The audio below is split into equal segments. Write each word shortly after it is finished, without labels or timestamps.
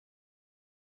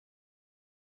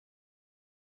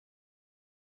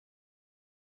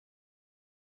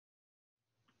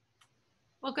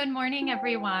Well, good morning,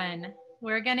 everyone.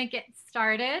 We're going to get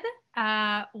started.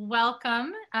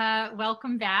 Welcome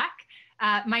back.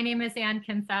 My name is Ann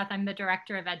Kinseth. I'm the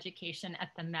Director of Education at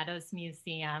the Meadows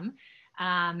Museum.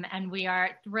 And we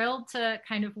are thrilled to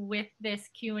with this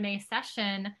Q&A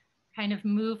session,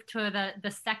 move to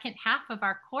the second half of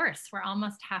our course. We're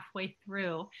almost halfway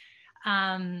through.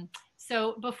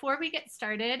 So before we get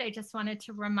started, I just wanted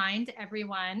to remind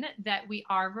everyone that we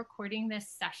are recording this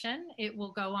session. It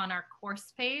will go on our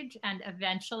course page and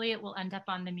eventually it will end up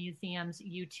on the museum's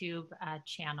YouTube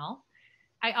channel.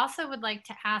 I also would like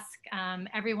to ask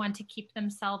everyone to keep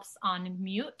themselves on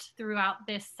mute throughout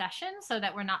this session so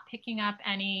that we're not picking up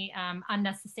any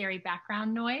unnecessary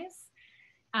background noise.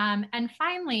 And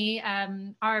finally,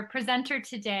 our presenter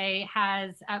today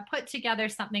has put together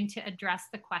something to address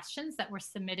the questions that were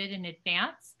submitted in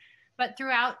advance. But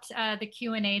throughout the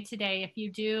Q&A today, if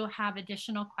you do have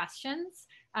additional questions,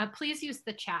 please use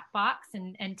the chat box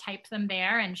and type them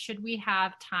there. And should we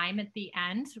have time at the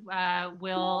end,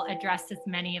 we'll address as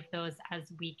many of those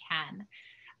as we can.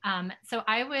 So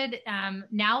I would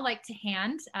now like to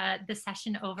hand the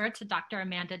session over to Dr.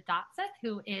 Amanda Dotseth,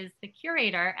 who is the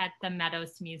curator at the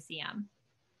Meadows Museum.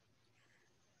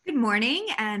 Good morning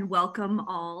and welcome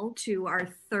all to our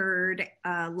third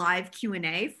live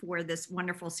Q&A for this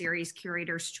wonderful series,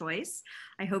 Curator's Choice.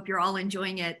 I hope you're all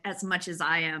enjoying it as much as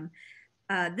I am.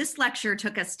 This lecture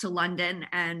took us to London,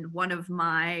 and one of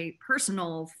my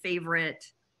personal favorite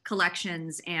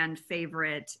collections and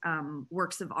favorite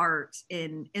works of art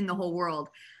in the whole world.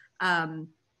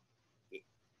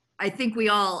 I think we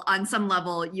all, on some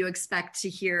level, you expect to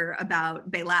hear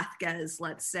about Velázquez,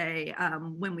 let's say,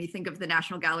 when we think of the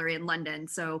National Gallery in London.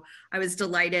 So I was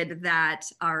delighted that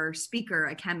our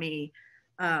speaker, Akemi,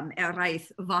 Herra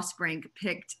Vossbrink,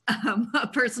 picked a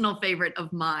personal favorite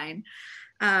of mine.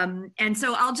 And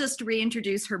so I'll just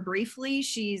reintroduce her briefly.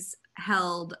 She's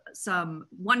held some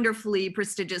wonderfully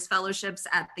prestigious fellowships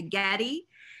at the Getty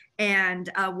and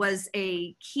was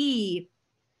a key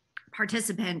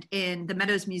participant in the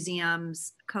Meadows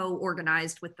Museum's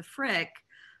co-organized with the Frick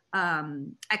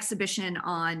exhibition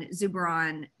on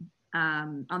Zurbarán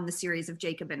on the series of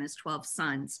Jacob and his 12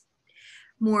 sons.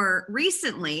 More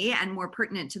recently, and more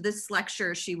pertinent to this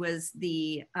lecture, she was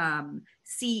the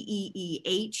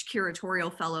CEEH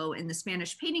Curatorial Fellow in the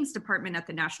Spanish Paintings Department at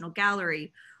the National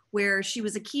Gallery, where she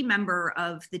was a key member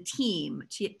of the team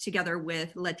together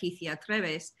with Leticia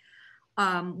Treves,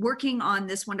 working on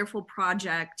this wonderful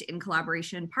project in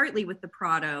collaboration partly with the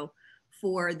Prado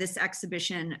for this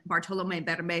exhibition, Bartolomé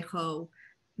Bermejo,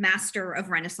 Master of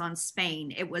Renaissance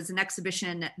Spain. It was an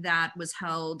exhibition that was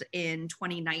held in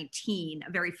 2019,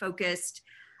 a very focused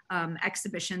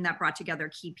exhibition that brought together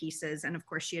key pieces. And of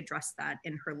course, she addressed that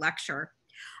in her lecture.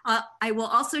 I will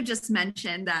also just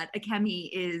mention that Akemi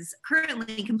is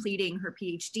currently completing her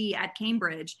PhD at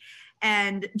Cambridge.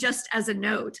 And just as a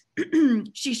note,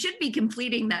 she should be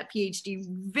completing that PhD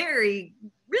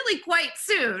really quite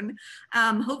soon,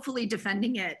 hopefully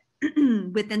defending it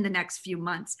within the next few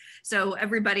months. So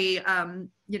everybody,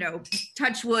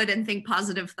 touch wood and think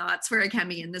positive thoughts for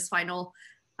Akemi in this final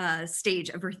stage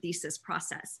of her thesis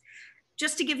process.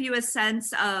 Just to give you a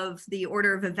sense of the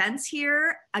order of events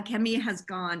here, Akemi has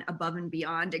gone above and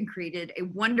beyond and created a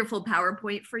wonderful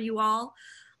PowerPoint for you all.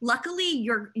 Luckily,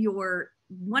 your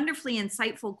wonderfully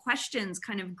insightful questions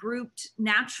kind of grouped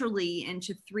naturally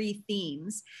into three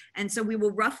themes. And so we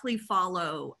will roughly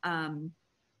follow,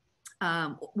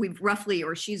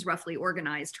 she's roughly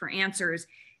organized her answers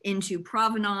into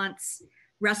provenance,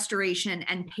 restoration,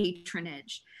 and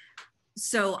patronage.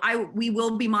 So we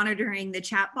will be monitoring the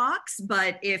chat box,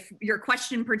 but if your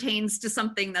question pertains to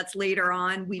something that's later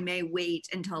on, we may wait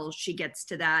until she gets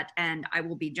to that, and I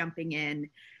will be jumping in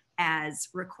as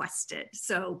requested.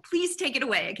 So please take it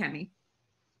away, Akemi.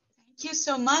 Thank you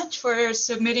so much for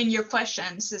submitting your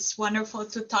questions. It's wonderful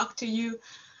to talk to you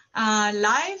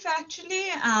live, actually,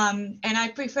 and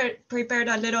I prepared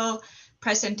a little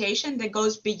presentation that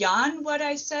goes beyond what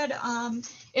I said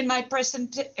in my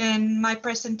presentation.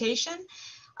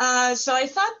 So I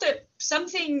thought that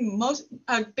something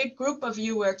a big group of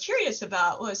you were curious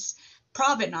about was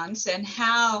provenance and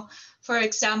how, for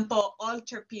example,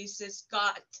 altarpieces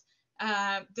got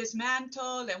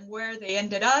dismantled and where they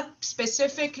ended up,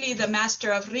 specifically the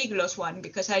Master of Riglos one,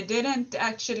 because I didn't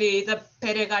actually, the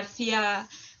Pere Garcia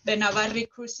Benavarri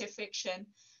crucifixion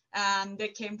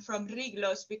that came from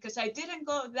Riglos, because I didn't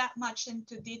go that much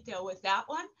into detail with that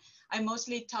one. I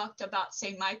mostly talked about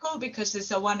St. Michael because it's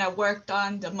the one I worked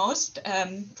on the most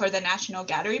for the National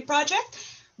Gallery project.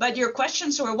 But your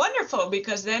questions were wonderful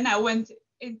because then I went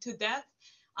into depth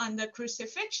on the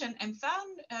crucifixion and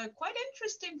found quite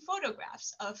interesting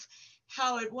photographs of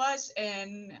how it was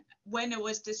and when it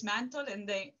was dismantled and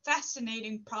the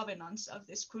fascinating provenance of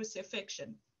this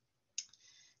crucifixion.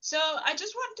 So I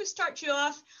just want to start you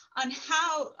off on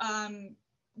how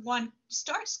one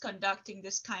starts conducting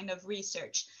this kind of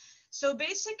research. So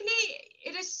basically,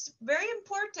 it is very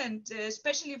important,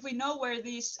 especially if we know where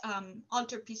these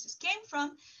altarpieces came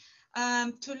from,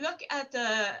 to look at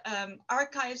the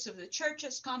archives of the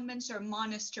churches, convents, or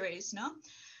monasteries, no?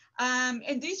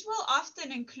 And these will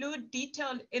often include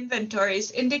detailed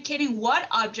inventories indicating what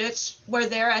objects were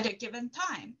there at a given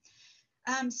time.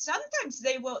 Sometimes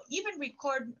they will even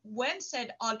record when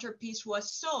said altarpiece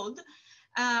was sold,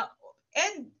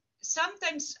 and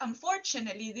sometimes,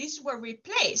 unfortunately, these were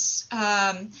replaced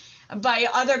by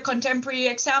other contemporary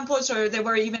examples, or they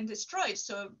were even destroyed.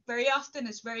 So very often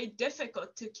it's very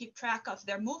difficult to keep track of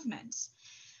their movements.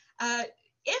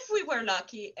 If we were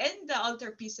lucky and the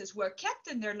altarpieces were kept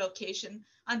in their location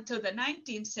until the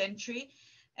 19th century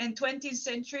and 20th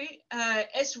century,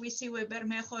 as we see with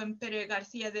Bermejo and Pere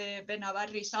Garcia de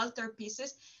Benavarri's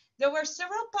altarpieces, there were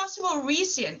several possible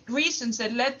reasons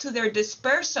that led to their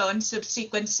dispersal and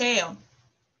subsequent sale.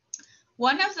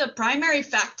 One of the primary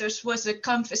factors was the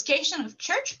confiscation of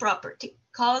church property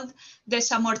called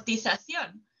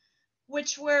desamortización,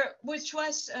 which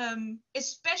was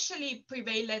especially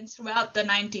prevalent throughout the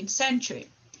 19th century.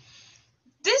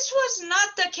 This was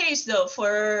not the case, though,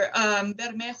 for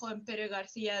Bermejo and Pere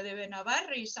Garcia de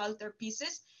Benavarri's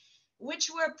altarpieces, which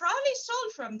were probably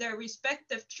sold from their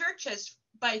respective churches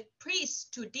by priests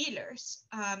to dealers.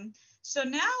 So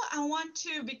now I want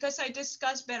to, because I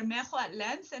discussed Bermejo at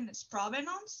length and its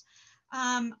provenance,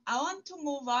 I want to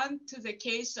move on to the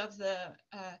case of the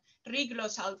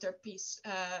Riglos altarpiece,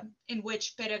 in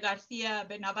which Pere Garcia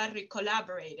Benavarri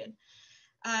collaborated.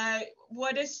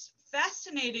 What is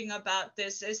fascinating about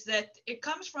this is that it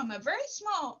comes from a very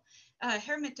small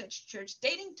hermitage church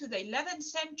dating to the 11th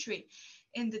century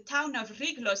in the town of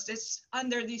Riglos. It's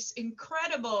under this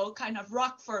incredible kind of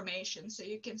rock formation. So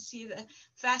you can see the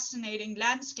fascinating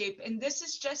landscape. And this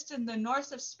is just in the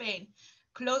north of Spain,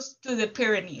 close to the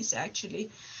Pyrenees, actually.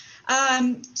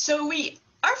 So we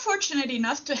are fortunate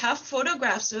enough to have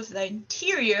photographs of the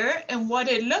interior and what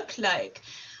it looked like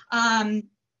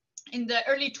in the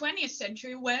early 20th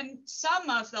century when some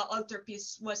of the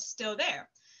altarpiece was still there.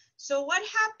 So what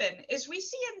happened is we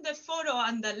see in the photo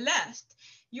on the left,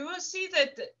 you will see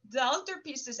that the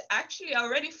altarpiece is actually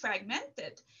already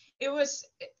fragmented. It was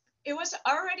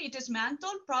already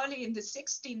dismantled, probably in the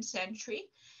 16th century,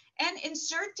 and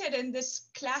inserted in this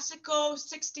classical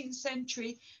 16th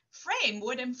century frame,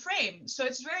 wooden frame. So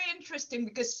it's very interesting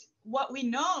because what we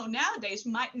know nowadays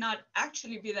might not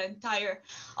actually be the entire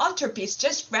altarpiece,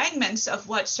 just fragments of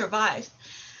what survived.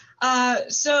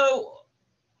 So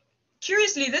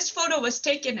curiously, this photo was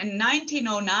taken in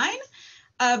 1909,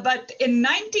 but in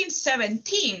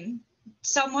 1917,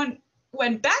 someone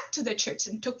went back to the church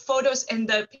and took photos and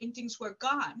the paintings were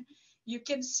gone. You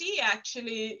can see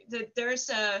actually that there's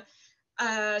a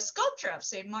sculpture of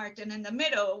St. Martin in the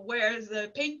middle where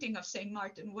the painting of St.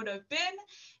 Martin would have been,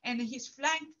 and he's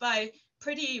flanked by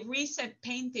pretty recent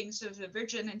paintings of the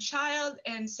Virgin and Child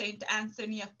and St.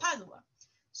 Anthony of Padua.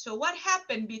 So what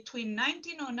happened between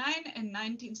 1909 and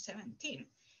 1917?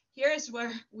 Here's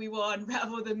where we will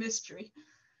unravel the mystery.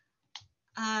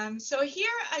 So here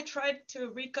I tried to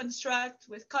reconstruct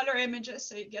with color images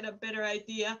so you get a better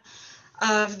idea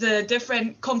of the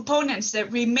different components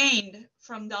that remained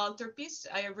from the altarpiece.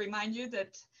 I remind you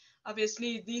that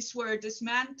obviously these were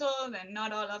dismantled and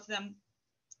not all of them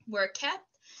were kept.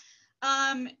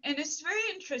 And it's very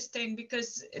interesting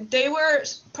because they were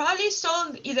probably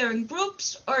sold either in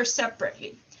groups or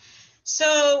separately.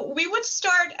 So we would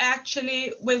start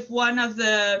actually with one of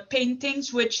the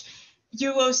paintings, which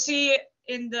you will see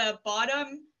in the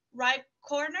bottom right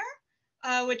corner,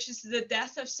 which is the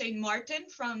death of St. Martin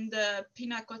from the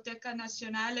Pinacoteca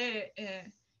Nazionale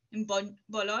in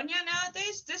Bologna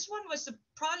nowadays. This one was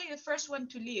probably the first one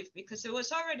to leave because it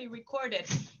was already recorded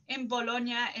in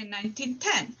Bologna in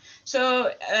 1910.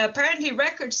 So apparently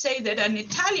records say that an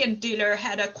Italian dealer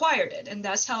had acquired it, and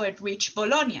that's how it reached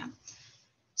Bologna.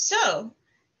 So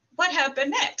what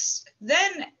happened next?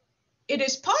 Then it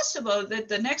is possible that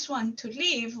the next one to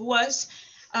leave was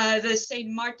the St.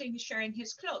 Martin sharing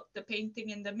his cloak, the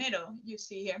painting in the middle you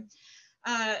see here.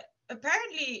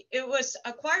 Apparently, it was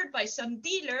acquired by some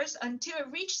dealers until it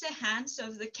reached the hands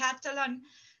of the Catalan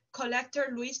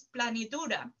collector Luis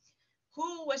Planidura,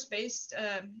 who was based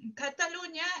in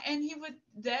Catalonia, and he would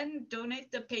then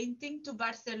donate the painting to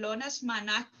Barcelona's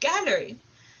Manac Gallery,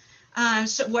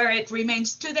 so where it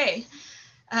remains today.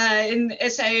 And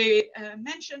as I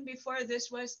mentioned before,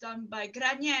 this was done by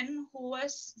Granien, who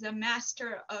was the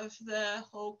master of the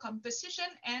whole composition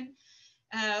and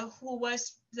who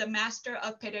was the master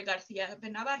of Pere Garcia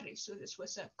Benavarri. So this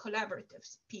was a collaborative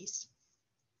piece.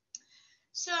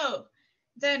 So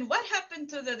then what happened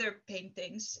to the other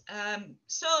paintings?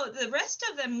 So the rest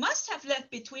of them must have left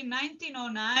between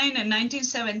 1909 and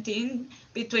 1917,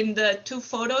 between the two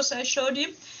photos I showed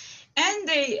you. And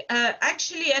they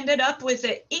actually ended up with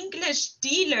the English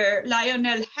dealer,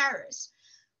 Lionel Harris,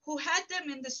 who had them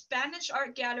in the Spanish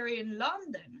Art Gallery in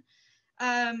London.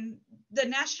 The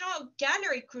National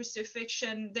Gallery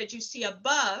crucifixion that you see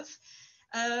above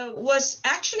was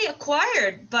actually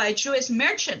acquired by Jewish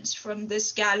merchants from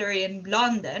this gallery in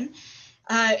London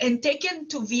and taken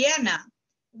to Vienna,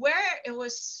 where it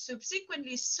was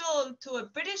subsequently sold to a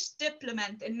British diplomat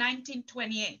in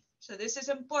 1928. So this is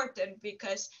important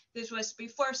because this was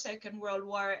before Second World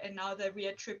War and now the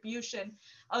reattribution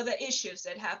of the issues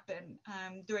that happened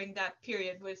during that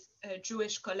period with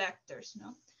Jewish collectors.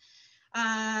 No?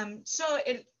 So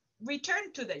it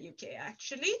returned to the UK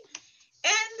actually.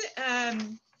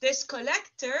 And this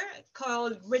collector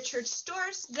called Richard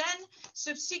Storrs then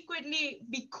subsequently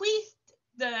bequeathed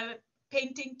the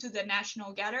painting to the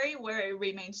National Gallery where it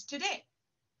remains today.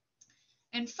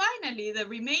 And finally, the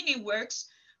remaining works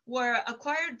were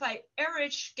acquired by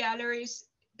Erich Galleries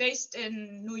based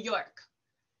in New York.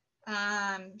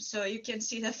 So you can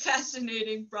see the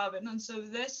fascinating provenance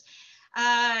of this.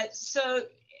 So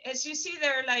as you see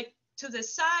there, like to the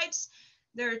sides,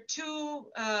 there are two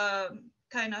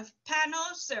kind of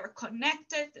panels. They're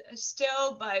connected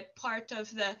still by part of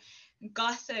the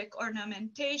Gothic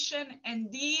ornamentation.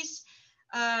 And these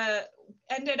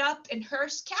ended up in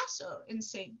Hearst Castle in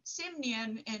St.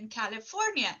 Simeon in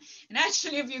California. And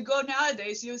actually, if you go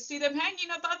nowadays, you'll see them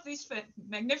hanging above these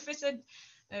magnificent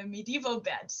medieval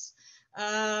beds.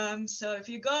 So if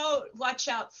you go, watch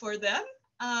out for them.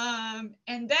 And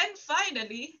then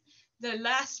finally, the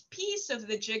last piece of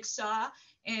the jigsaw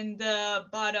in the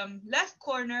bottom left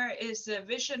corner is a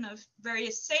vision of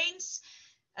various saints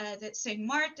that St.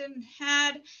 Martin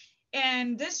had.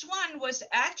 And this one was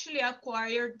actually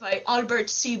acquired by Albert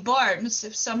C. Barnes.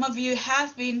 If some of you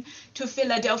have been to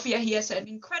Philadelphia, he has an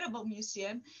incredible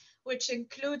museum, which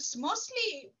includes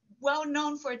mostly well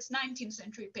known for its 19th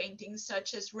century paintings,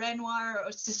 such as Renoir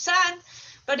or Cézanne,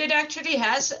 but it actually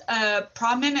has a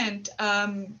prominent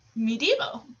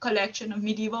medieval collection of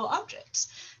medieval objects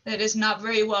that is not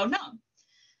very well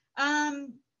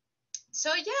known.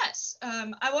 So yes,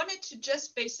 I wanted to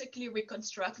just basically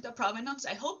reconstruct the provenance.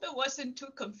 I hope it wasn't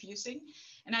too confusing.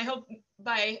 And I hope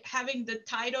by having the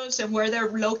titles and where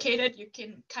they're located, you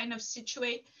can kind of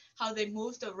situate how they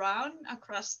moved around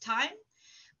across time.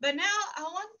 But now I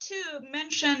want to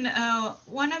mention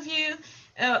one of you,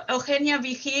 Eugenia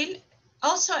Vigil,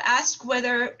 also asked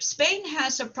whether Spain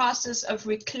has a process of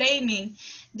reclaiming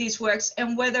these works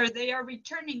and whether they are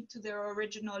returning to their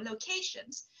original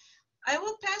locations. I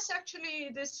will pass actually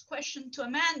this question to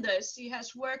Amanda, as she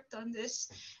has worked on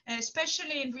this,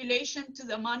 especially in relation to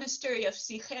the monastery of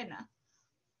Sigena.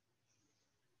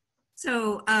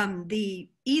 So the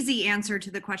easy answer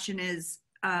to the question is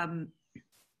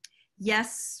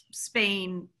yes,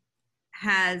 Spain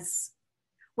has,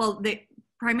 well,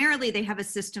 primarily they have a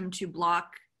system to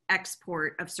block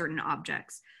export of certain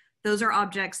objects. Those are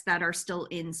objects that are still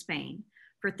in Spain.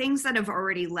 For things that have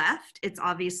already left, it's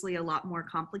obviously a lot more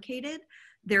complicated.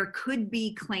 There could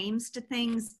be claims to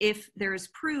things if there's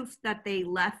proof that they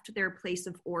left their place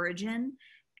of origin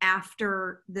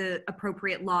after the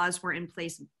appropriate laws were in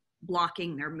place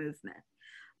blocking their movement.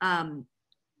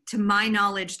 To my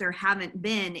knowledge, there haven't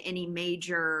been any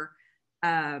major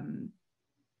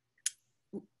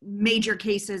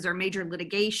cases or major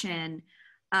litigation.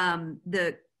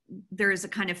 There is a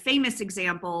kind of famous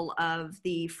example of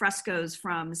the frescoes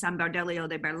from San Bardelio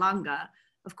de Berlanga.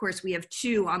 Of course, we have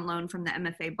two on loan from the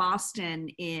MFA Boston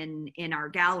in our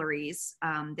galleries.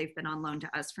 They've been on loan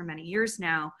to us for many years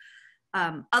now.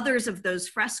 Others of those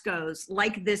frescoes,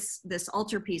 like this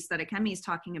altarpiece that Akemi is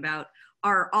talking about,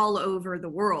 are all over the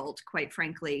world, quite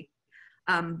frankly.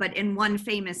 But in one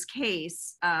famous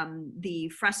case, the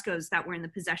frescoes that were in the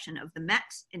possession of the Met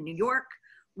in New York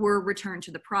were returned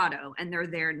to the Prado, and they're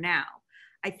there now.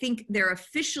 I think they're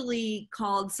officially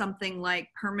called something like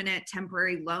permanent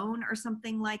temporary loan or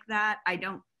something like that. I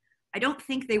don't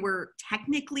think they were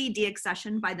technically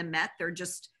deaccessioned by the Met. They're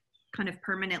just kind of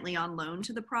permanently on loan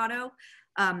to the Prado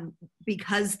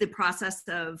because the process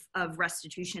of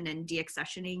restitution and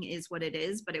deaccessioning is what it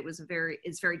is, but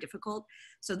it's very difficult.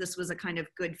 So this was a kind of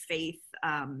good faith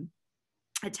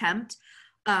attempt.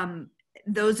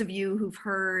 those of you who've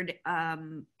heard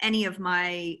any of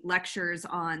my lectures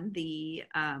on the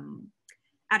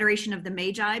Adoration of the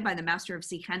Magi by the Master of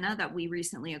Siena that we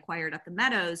recently acquired at the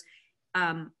Meadows,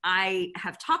 I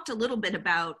have talked a little bit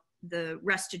about the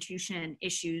restitution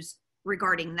issues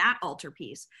regarding that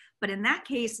altarpiece. But in that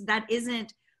case, that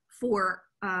isn't for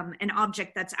an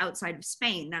object that's outside of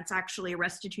Spain. That's actually a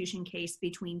restitution case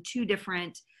between two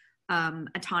different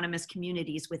autonomous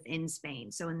communities within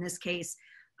Spain. So in this case,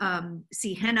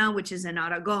 Siena, which is in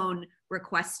Aragon,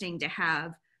 requesting to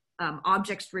have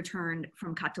objects returned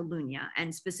from Catalonia,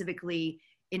 and specifically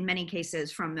in many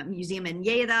cases from the museum in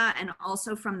Lleida and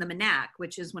also from the Manac,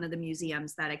 which is one of the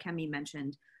museums that Akemi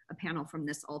mentioned a panel from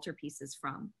this altarpiece is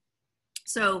from.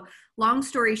 So long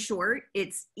story short,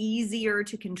 it's easier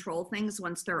to control things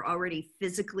once they're already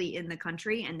physically in the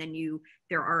country, and then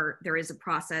there is a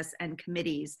process and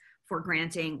committees for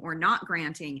granting or not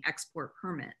granting export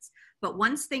permits. But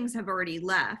once things have already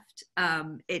left,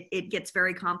 it gets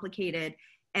very complicated.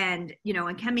 And, you know,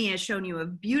 Akemi has shown you a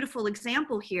beautiful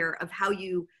example here of how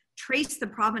you trace the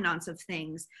provenance of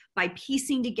things by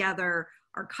piecing together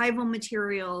archival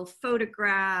material,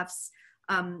 photographs,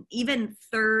 even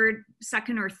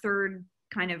second or third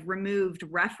kind of removed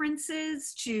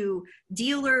references to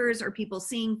dealers or people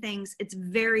seeing things. It's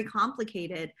very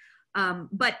complicated.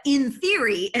 But in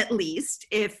theory, at least,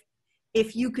 if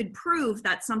you could prove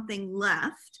that something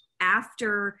left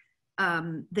after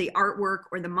the artwork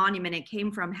or the monument it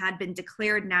came from had been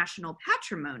declared national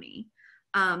patrimony,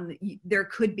 there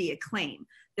could be a claim.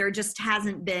 There just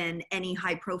hasn't been any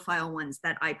high profile ones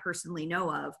that I personally know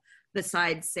of,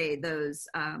 besides, say, those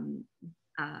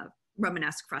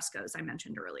Romanesque frescoes I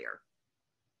mentioned earlier.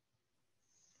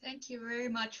 Thank you very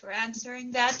much for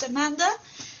answering that, Amanda,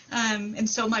 in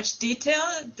so much detail.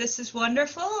 This is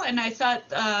wonderful. And I thought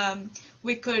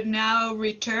we could now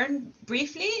return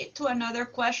briefly to another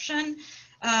question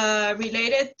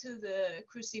related to the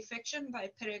crucifixion by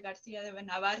Pere García de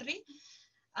Benavarri.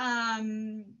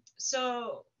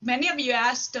 So many of you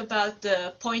asked about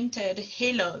the pointed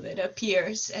halo that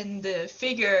appears and the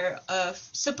figure of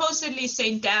supposedly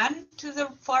Saint Anne to the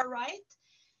far right.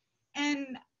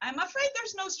 And I'm afraid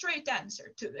there's no straight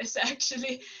answer to this,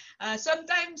 actually.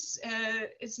 Sometimes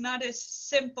it's not as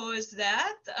simple as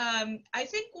that. I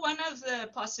think one of the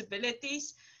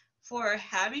possibilities for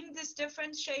having this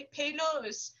different shaped halo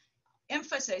is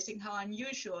emphasizing how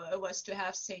unusual it was to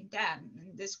have Saint Anne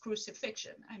in this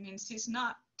crucifixion. I mean, she's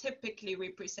not typically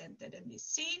represented in these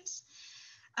scenes.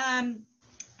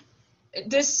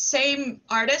 This same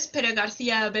artist, Pere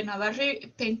García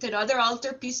Benavarri, painted other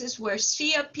altarpieces where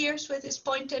she appears with his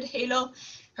pointed halo,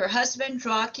 her husband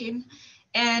Joachim,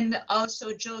 and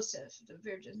also Joseph, the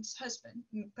Virgin's husband.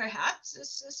 Perhaps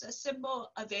this is a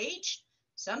symbol of age.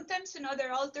 Sometimes in other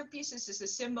altarpieces it's a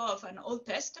symbol of an Old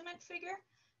Testament figure.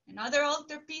 In other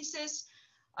altarpieces,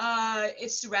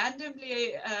 it's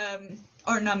randomly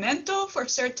ornamental for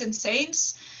certain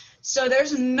saints. So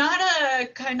there's not a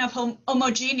kind of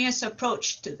homogeneous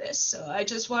approach to this. So I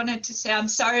just wanted to say, I'm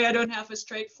sorry I don't have a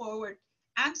straightforward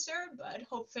answer, but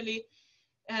hopefully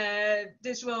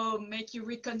this will make you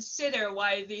reconsider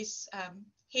why these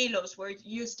halos were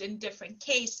used in different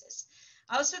cases.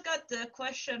 I also got the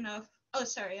question of, oh,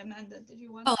 sorry, Amanda, did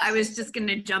you want to I was just going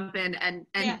to jump in and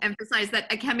emphasize that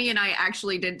Akemi and I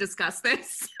actually did discuss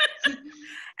this.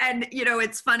 And, you know,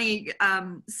 it's funny,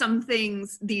 some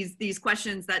things, these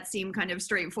questions that seem kind of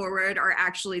straightforward are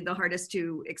actually the hardest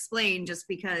to explain, just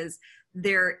because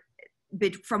they're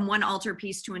from one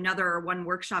altarpiece to another or one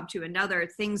workshop to another,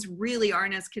 things really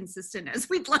aren't as consistent as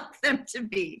we'd like them to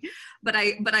be. But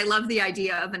I love the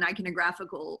idea of an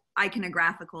iconographical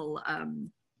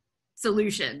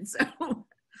solution. So.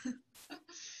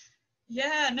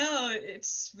 Yeah, no,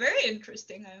 it's very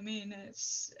interesting. I mean,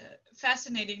 it's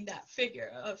fascinating, that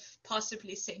figure of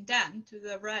possibly Saint Anne to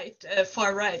the right,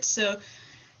 far right. So,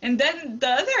 and then the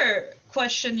other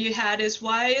question you had is,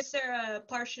 why is there a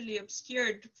partially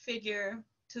obscured figure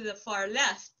to the far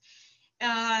left?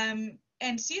 And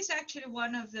she's actually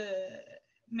one of the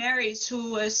Marys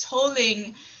who was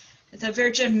holding the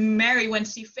Virgin Mary when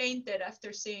she fainted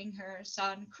after seeing her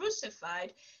son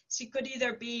crucified. She could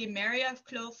either be Mary of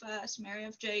Clophas, Mary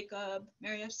of Jacob,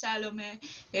 Mary of Salome.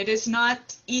 It is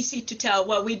not easy to tell.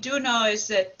 What we do know is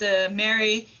that the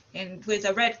Mary with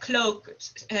a red cloak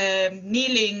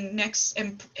kneeling next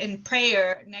in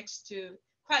prayer next to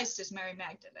Christ is Mary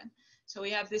Magdalene. So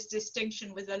we have this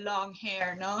distinction with the long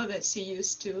hair, no, that she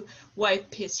used to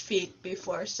wipe his feet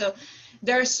before. So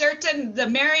there are certain,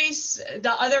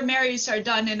 the other Marys are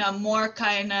done in a more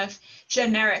kind of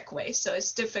generic way. So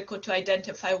it's difficult to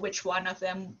identify which one of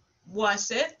them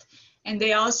was it. And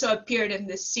they also appeared in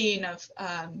the scene of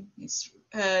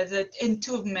the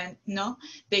entombment, no?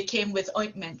 They came with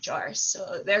ointment jars,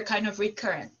 so they're kind of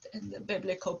recurrent in the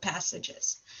biblical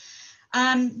passages.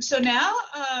 So now,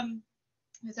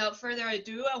 without further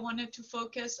ado, I wanted to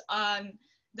focus on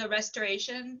the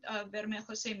restoration of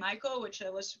Bermejo St. Michael, which I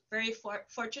was very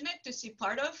fortunate to see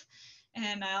part of.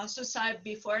 And I also saw it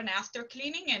before and after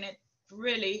cleaning, and it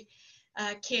really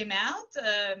came out.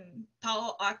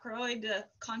 Paul Ackroyd, the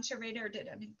conservator, did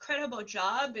an incredible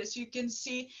job. As you can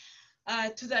see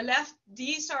to the left,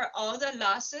 these are all the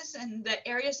losses and the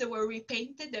areas that were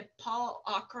repainted that Paul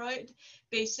Ackroyd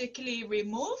basically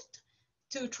removed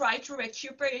to try to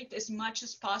recuperate as much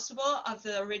as possible of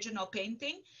the original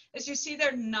painting. As you see,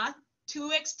 they're not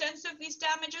too extensive, these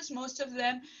damages. Most of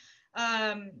them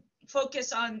are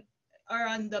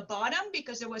on the bottom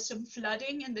because there was some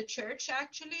flooding in the church,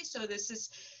 actually. So this is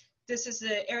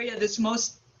the area that's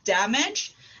most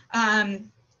damaged. And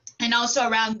also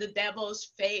around the devil's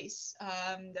face,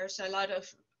 there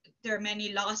are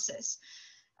many losses.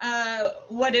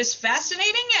 What is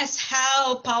fascinating is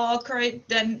how Paul Ackroyd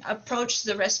then approached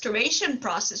the restoration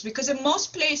process, because in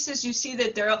most places you see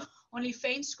that there are only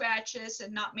faint scratches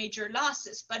and not major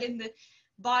losses. But in the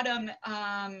bottom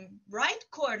right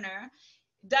corner,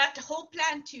 that whole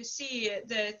plant you see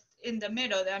in the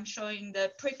middle that I'm showing,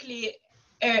 the prickly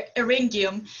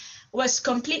eryngium, was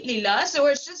completely lost. There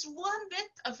was just one bit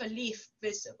of a leaf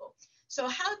visible. So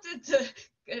how did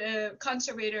the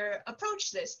conservator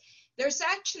approach this? There's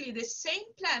actually the same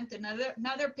plant,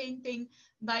 another painting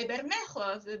by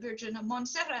Bermejo of the Virgin of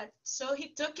Montserrat. So he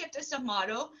took it as a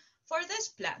model for this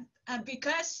plant,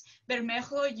 because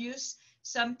Bermejo used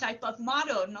some type of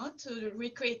model, no, to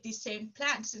recreate these same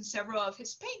plants in several of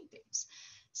his paintings.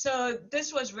 So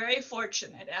this was very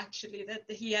fortunate, actually, that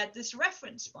he had this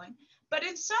reference point. But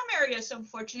in some areas,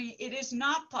 unfortunately, it is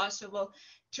not possible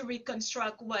to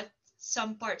reconstruct what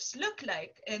some parts look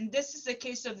like. And this is the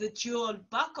case of the jeweled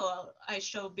buckle I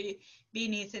show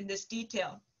beneath in this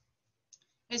detail.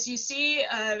 As you see,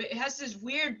 it has this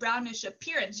weird brownish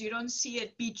appearance. You don't see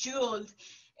it bejeweled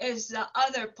as the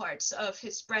other parts of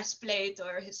his breastplate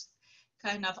or his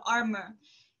kind of armor.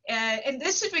 And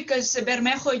this is because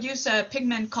Bermejo used a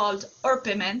pigment called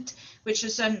orpiment, which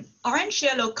is an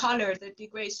orange-yellow color that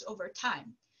degrades over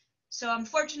time. So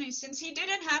unfortunately, since he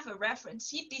didn't have a reference,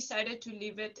 he decided to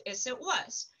leave it as it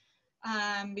was,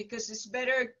 because it's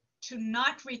better to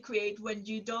not recreate when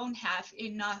you don't have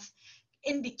enough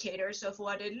indicators of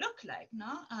what it looked like,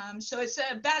 no? So it's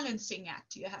a balancing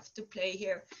act you have to play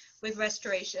here with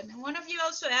restoration. And one of you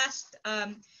also asked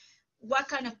what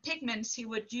kind of pigments he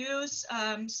would use.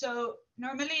 So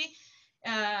normally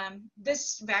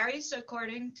this varies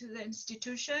according to the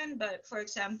institution, but for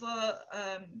example,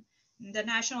 the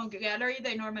National Gallery,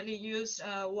 they normally use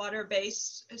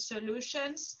water-based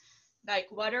solutions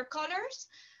like watercolors,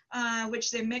 which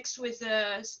they mix with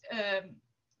the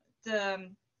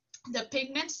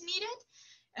pigments needed.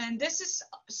 And this is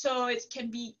so it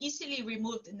can be easily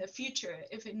removed in the future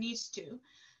if it needs to.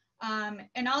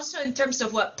 And also in terms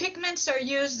of what pigments are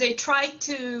used, they try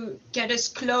to get as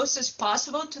close as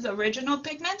possible to the original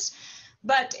pigments.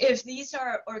 But if these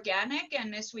are organic,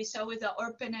 and as we saw with the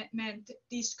orpiment,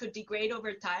 these could degrade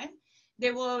over time, they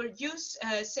will use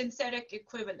synthetic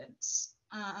equivalents.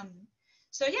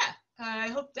 So yeah, I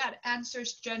hope that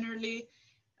answers generally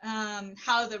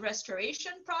how the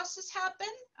restoration process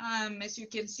happened. As you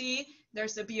can see,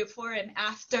 there's the before and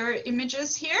after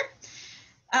images here.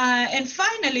 And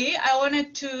finally, I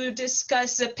wanted to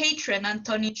discuss the patron,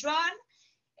 Antoni Joan.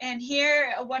 And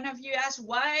here, one of you asked,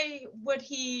 why would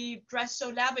he dress so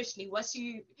lavishly? Was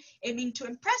he aiming to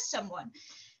impress someone?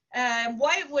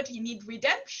 Why would he need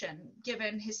redemption,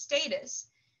 given his status?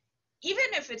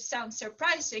 Even if it sounds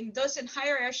surprising, those in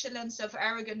higher echelons of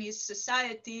Aragonese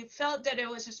society felt that it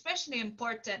was especially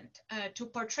important to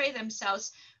portray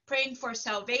themselves praying for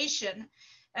salvation,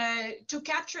 to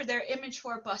capture their image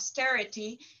for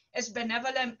posterity as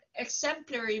benevolent,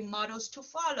 exemplary models to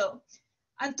follow.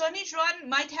 Antoni Joan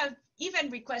might have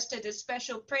even requested that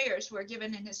special prayers were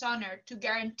given in his honor to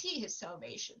guarantee his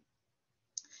salvation.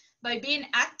 By being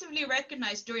actively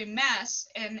recognized during Mass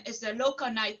and as the local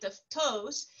knight of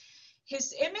toes,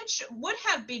 his image would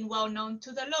have been well known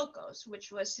to the locals,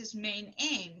 which was his main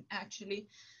aim, actually.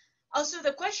 Also,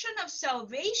 the question of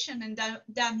salvation and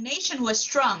damnation was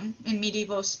strong in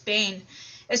medieval Spain,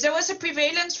 as there was a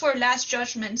prevalence for Last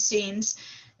Judgment scenes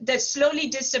that slowly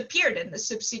disappeared in the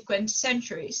subsequent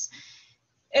centuries.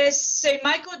 As St.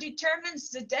 Michael determines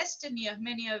the destiny of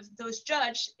many of those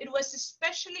judged, it was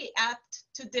especially apt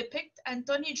to depict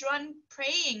Antoni Joan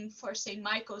praying for St.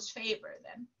 Michael's favor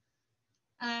then.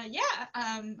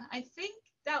 I think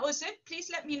that was it. Please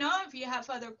let me know if you have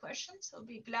other questions. I'll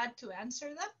be glad to answer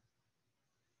them.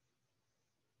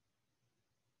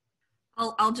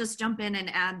 I'll just jump in and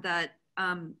add that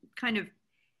kind of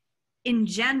in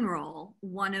general,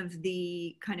 one of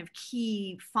the kind of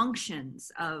key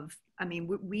functions of, I mean,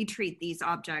 we treat these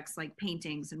objects like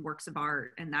paintings and works of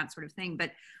art and that sort of thing,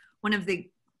 but one of the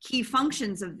key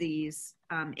functions of these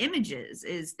images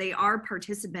is they are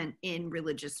participant in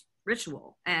religious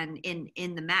ritual and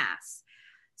in the mass.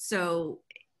 So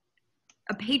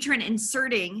a patron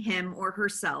inserting him or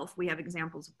herself, we have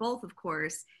examples of both, of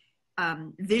course,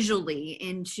 visually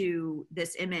into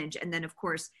this image, and then of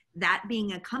course that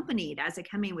being accompanied, as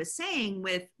Akemi was saying,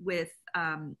 with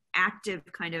active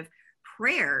kind of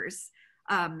prayers,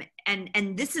 and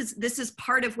this is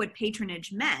part of what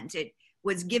patronage meant. It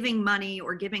was giving money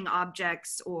or giving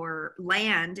objects or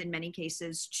land in many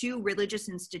cases to religious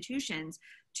institutions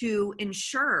to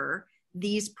ensure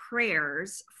these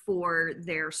prayers for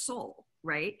their soul,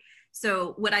 right?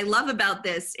 So what I love about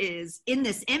this is in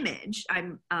this image,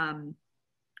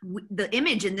 the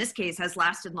image in this case has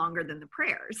lasted longer than the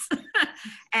prayers.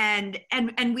 and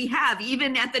we have,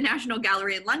 even at the National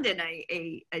Gallery in London,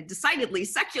 a decidedly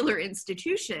secular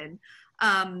institution,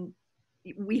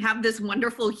 we have this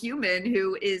wonderful human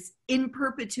who is in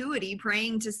perpetuity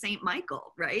praying to Saint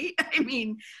Michael, right? I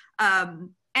mean,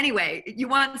 anyway, you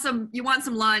want some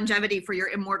longevity for your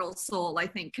immortal soul. I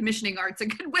think commissioning art's a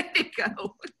good way to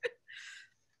go.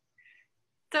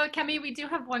 So Akemi, we do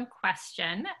have one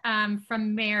question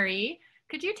from Mary.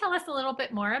 Could you tell us a little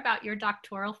bit more about your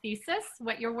doctoral thesis,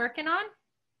 what you're working on?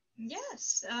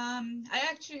 Yes,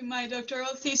 my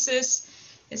doctoral thesis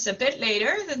is a bit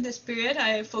later than this period.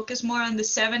 I focus more on the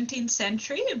 17th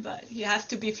century, but you have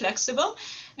to be flexible.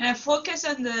 And I focus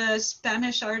on the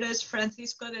Spanish artist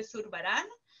Francisco de Zurbarán,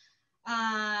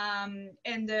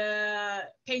 and the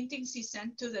paintings he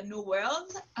sent to the New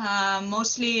World,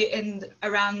 mostly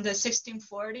around the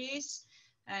 1640s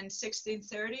and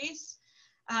 1630s.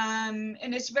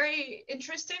 And it's very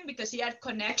interesting because he had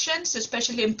connections,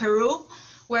 especially in Peru,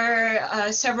 where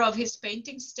several of his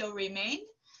paintings still remain.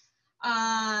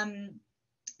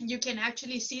 You can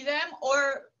actually see them,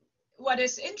 or what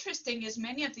is interesting is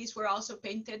many of these were also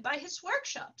painted by his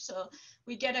workshop. So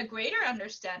we get a greater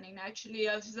understanding actually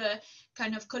of the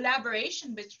kind of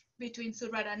collaboration between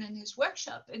Zurbarán and his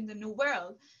workshop in the New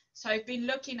World. So I've been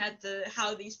looking at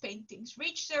how these paintings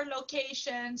reached their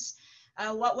locations,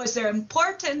 what was their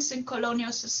importance in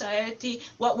colonial society,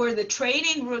 what were the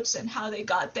trading routes and how they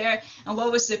got there, and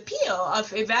what was the appeal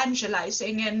of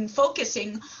evangelizing and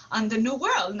focusing on the New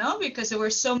World, no? Because there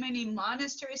were so many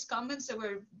monasteries, convents that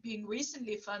were being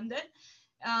recently funded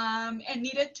and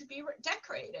needed to be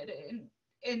decorated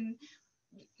in,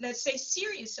 let's say,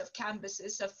 series of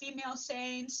canvases of female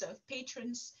saints, of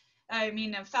patrons,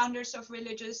 founders of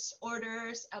religious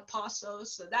orders,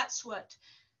 apostles. So that's what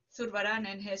Zurbarán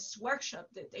and his workshop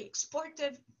did. They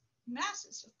exported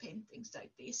masses of paintings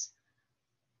like these.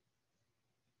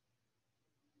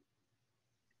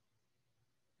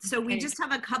 So we just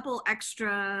have a couple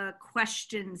extra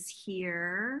questions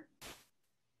here.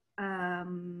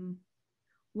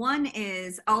 One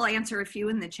is, I'll answer a few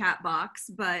in the chat box,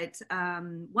 but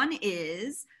one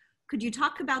is, could you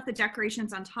talk about the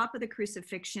decorations on top of the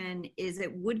crucifixion? Is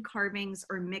it wood carvings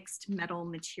or mixed metal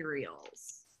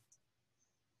materials?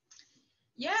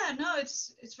 Yeah, no,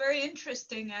 it's very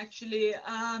interesting actually.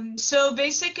 So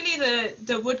basically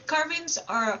the wood carvings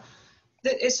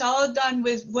it's all done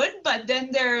with wood, but then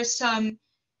there's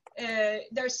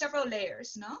several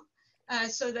layers, no?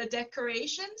 So the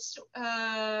decorations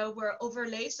were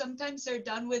overlaid. Sometimes they're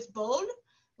done with bole,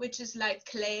 which is like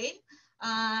clay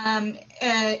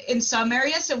in some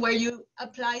areas, and where you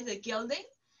apply the gilding.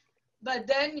 But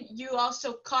then you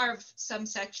also carve some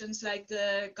sections, like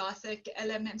the Gothic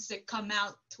elements that come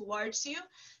out towards you.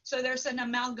 So there's an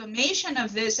amalgamation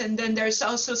of this, and then there's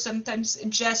also sometimes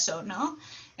gesso, no?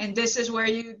 And this is where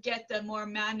you get the more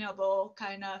manual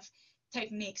kind of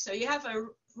technique. So you have a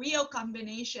real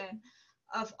combination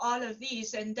of all of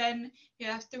these, and then you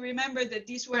have to remember that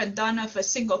these weren't done off a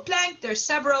single plank. There's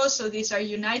several, so these are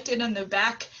united on the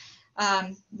back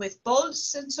with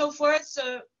bolts and so forth.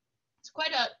 So it's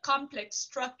quite a complex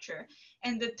structure,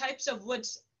 and the types of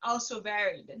woods also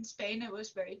varied. In Spain, it was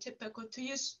very typical to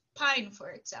use pine, for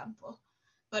example,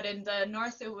 but in the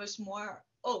north, it was more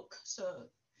oak. So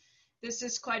this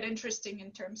is quite interesting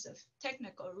in terms of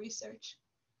technical research.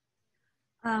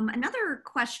 Another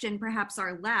question, perhaps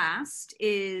our last,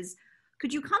 is,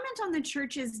 could you comment on the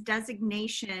church's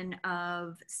designation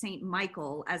of Saint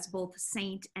Michael as both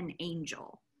saint and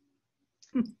angel?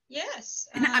 Yes.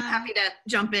 And I'm happy to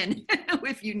jump in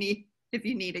if you need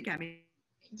Akemi.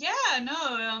 Yeah,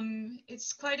 no,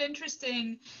 it's quite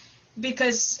interesting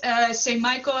because Saint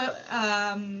Michael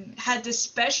had this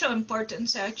special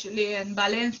importance actually in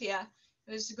Valencia.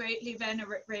 It was greatly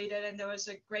venerated, and there was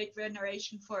a great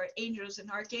veneration for angels and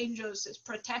archangels as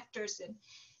protectors and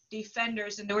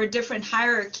defenders, and there were different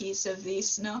hierarchies of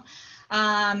these, no?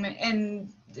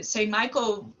 And Saint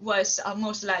Michael was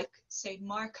almost like Saint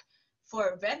Mark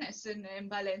for Venice in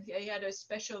Valencia. He had a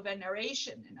special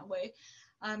veneration in a way.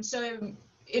 So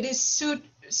it is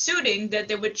suiting that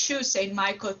they would choose Saint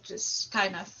Michael as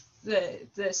kind of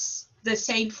the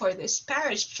saint for this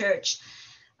parish church.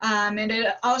 And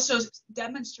it also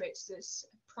demonstrates this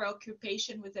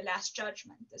preoccupation with the Last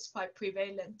Judgment that's quite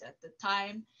prevalent at the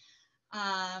time.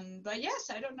 But yes,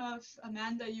 I don't know if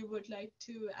Amanda, you would like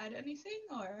to add anything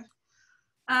or?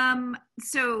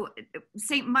 So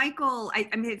Saint Michael,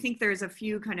 I mean, I think there's a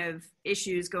few kind of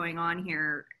issues going on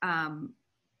here.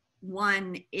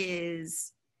 One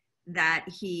is that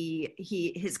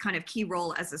his kind of key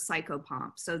role as a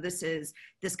psychopomp. So this is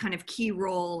this kind of key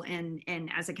role in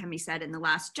as Akemi said, in the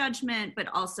Last Judgment, but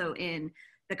also in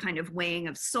the kind of weighing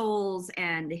of souls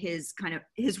and his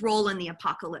role in the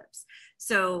apocalypse.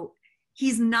 So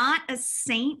he's not a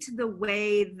saint the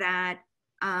way that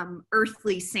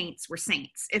earthly saints were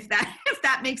saints, if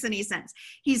that makes any sense.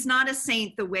 He's not a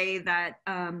saint the way that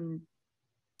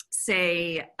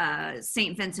say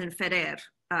Saint Vincent Ferrer,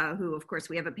 who of course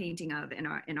we have a painting of in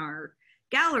our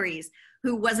galleries,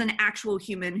 who was an actual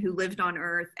human who lived on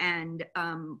earth and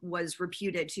was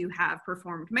reputed to have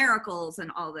performed miracles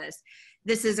and all this.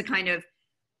 This is a kind of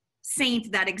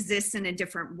saint that exists in a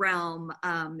different realm,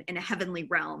 in a heavenly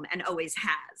realm, and always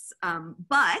has,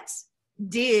 but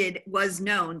was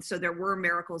known. So there were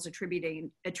miracles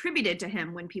attributed to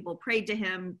him when people prayed to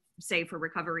him, say for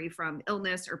recovery from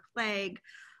illness or plague,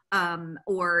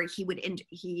 or he would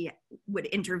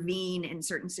intervene in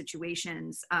certain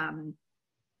situations.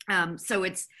 So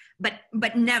it's, but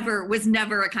was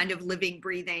never a kind of living,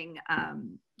 breathing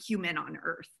human on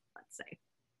earth, let's say.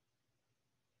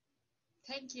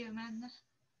 Thank you, Amanda.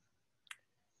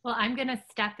 Well, I'm going to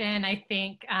step in, I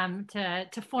think,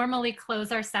 to formally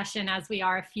close our session as we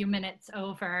are a few minutes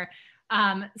over.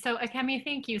 So Akemi,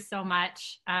 thank you so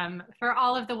much for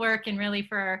all of the work and really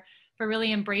for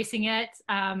really embracing it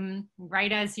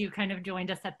right as you kind of joined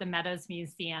us at the Meadows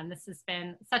Museum. This has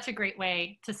been such a great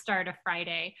way to start a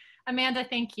Friday. Amanda,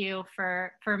 thank you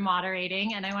for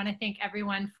moderating, and I want to thank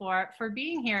everyone for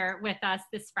being here with us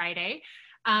this Friday.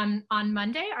 On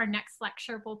Monday, our next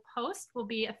lecture will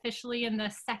be officially in the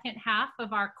second half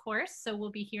of our course. So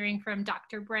we'll be hearing from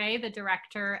Dr. Bray, the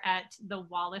director at the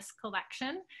Wallace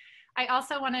Collection. I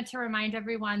also wanted to remind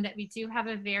everyone that we do have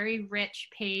a very rich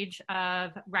page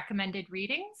of recommended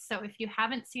readings. So if you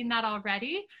haven't seen that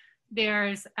already,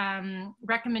 there's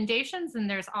recommendations, and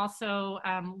there's also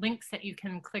links that you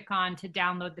can click on to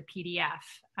download the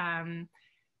PDF.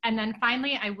 And then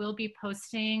finally, I will be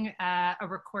posting a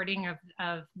recording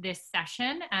of this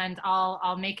session, and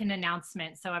I'll make an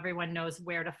announcement so everyone knows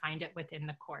where to find it within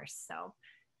the course. So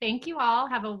thank you all.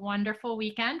 Have a wonderful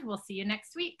weekend. We'll see you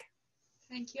next week.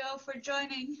 Thank you all for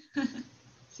joining.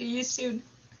 See you soon.